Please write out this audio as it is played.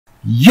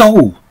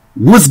Yo,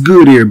 what's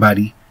good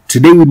everybody?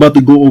 Today we're about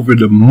to go over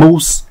the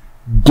most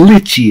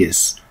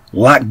glitchiest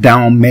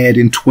lockdown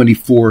Madden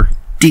 24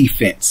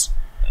 defense.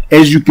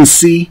 As you can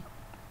see,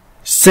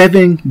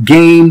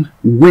 7-game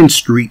win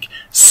streak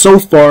so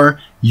far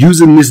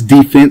using this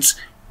defense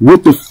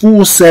with the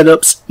full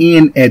setups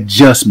and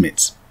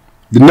adjustments.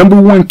 The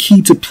number one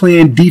key to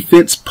playing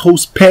defense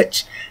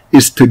post-patch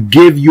is to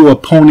give your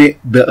opponent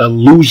the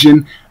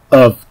illusion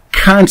of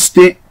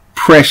constant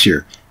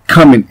pressure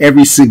coming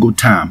every single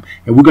time.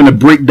 And we're going to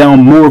break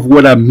down more of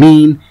what I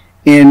mean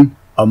in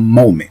a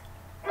moment.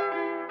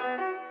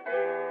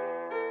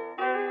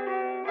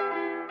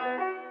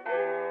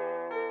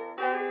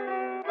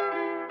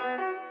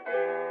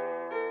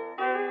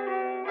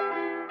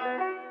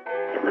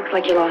 It looks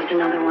like you lost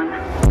another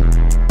one.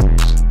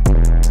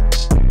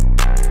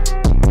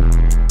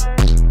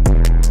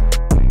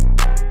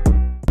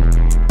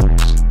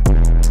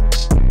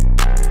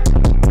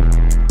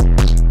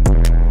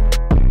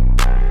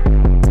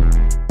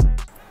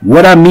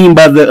 What I mean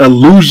by the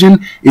illusion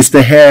is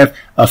to have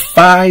a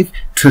 5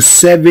 to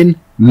 7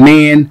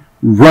 man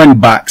run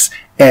box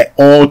at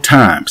all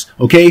times.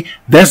 Okay,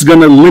 that's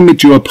going to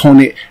limit your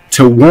opponent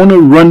to want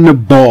to run the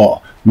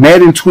ball.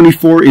 Madden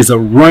 24 is a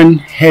run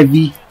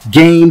heavy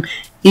game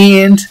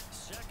and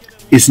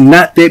it's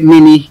not that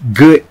many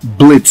good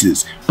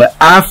blitzes, but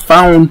I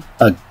found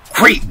a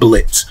great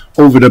blitz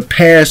over the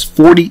past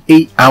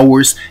 48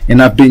 hours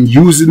and I've been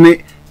using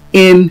it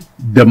in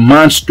the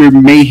Monster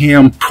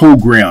Mayhem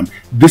program.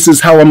 This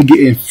is how I'm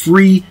getting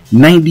free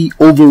 90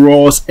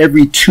 overalls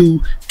every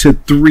 2 to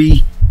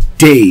 3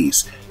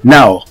 days.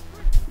 Now,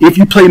 if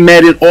you play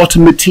Madden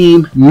Ultimate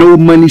Team, no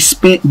money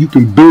spent, you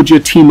can build your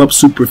team up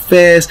super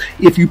fast.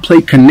 If you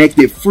play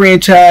Connected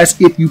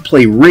Franchise, if you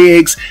play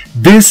Regs,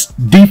 this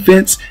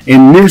defense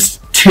and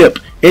this tip,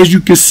 as you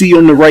can see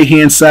on the right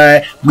hand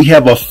side, we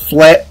have a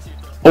flat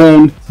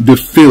on the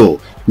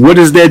field. What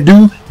does that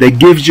do? That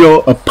gives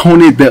your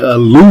opponent the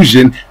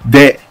illusion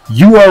that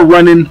you are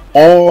running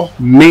all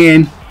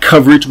man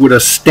coverage with a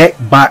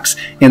stacked box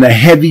and a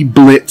heavy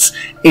blitz,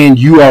 and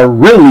you are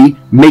really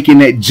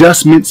making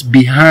adjustments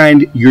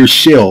behind your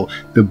shell.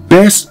 The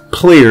best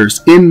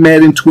players in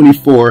Madden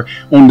 24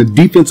 on the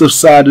defensive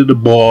side of the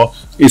ball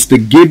is to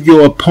give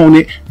your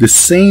opponent the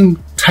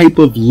same type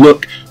of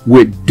look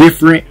with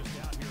different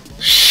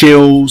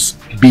shells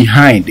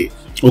behind it.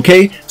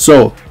 Okay,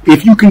 so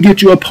if you can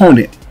get your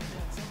opponent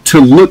to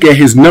look at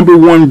his number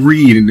one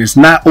read and it's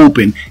not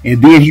open,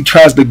 and then he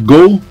tries to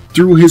go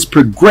through his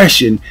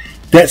progression,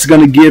 that's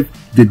going to give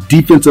the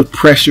defensive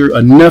pressure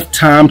enough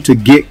time to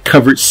get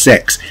coverage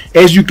sacks.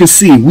 As you can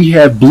see, we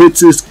have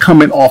blitzes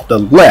coming off the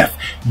left,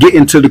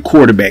 getting to the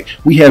quarterback.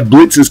 We have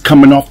blitzes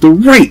coming off the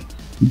right,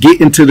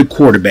 getting to the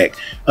quarterback.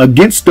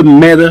 Against the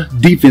meta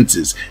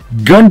defenses,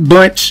 gun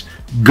bunch,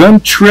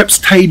 gun trips,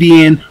 tight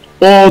end,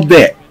 all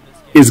that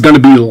is going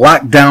to be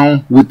locked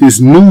down with this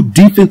new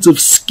defensive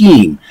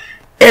scheme.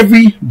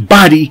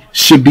 Everybody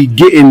should be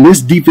getting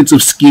this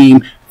defensive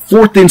scheme.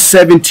 4th and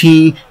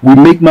 17, we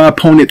make my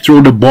opponent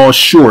throw the ball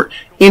short.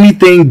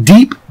 Anything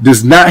deep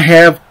does not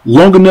have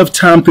long enough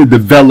time to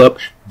develop.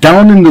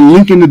 Down in the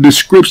link in the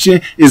description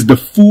is the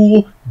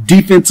full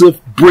defensive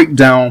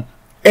breakdown,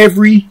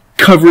 every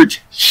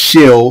coverage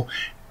shell,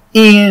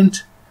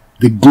 and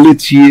the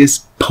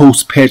glitchiest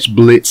post-patch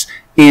blitz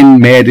in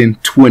Madden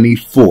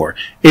 24.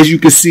 As you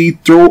can see,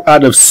 throw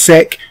out of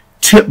sack,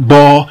 tip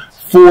ball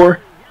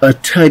for a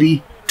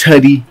tutty.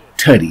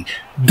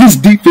 This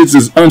defense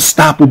is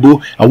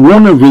unstoppable. I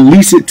want to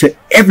release it to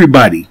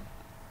everybody.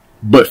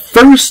 But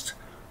first,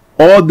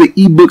 all the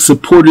ebook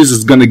supporters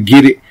is going to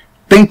get it.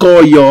 Thank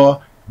all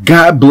y'all.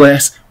 God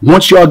bless.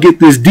 Once y'all get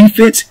this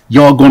defense,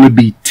 y'all going to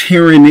be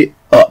tearing it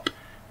up.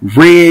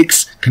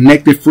 Regs,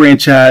 Connected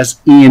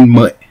Franchise, and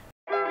Mutt.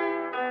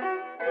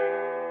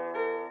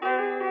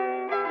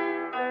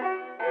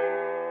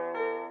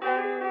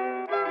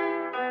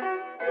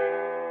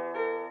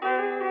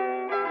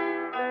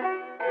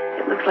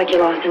 It looks like you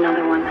lost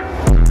another one.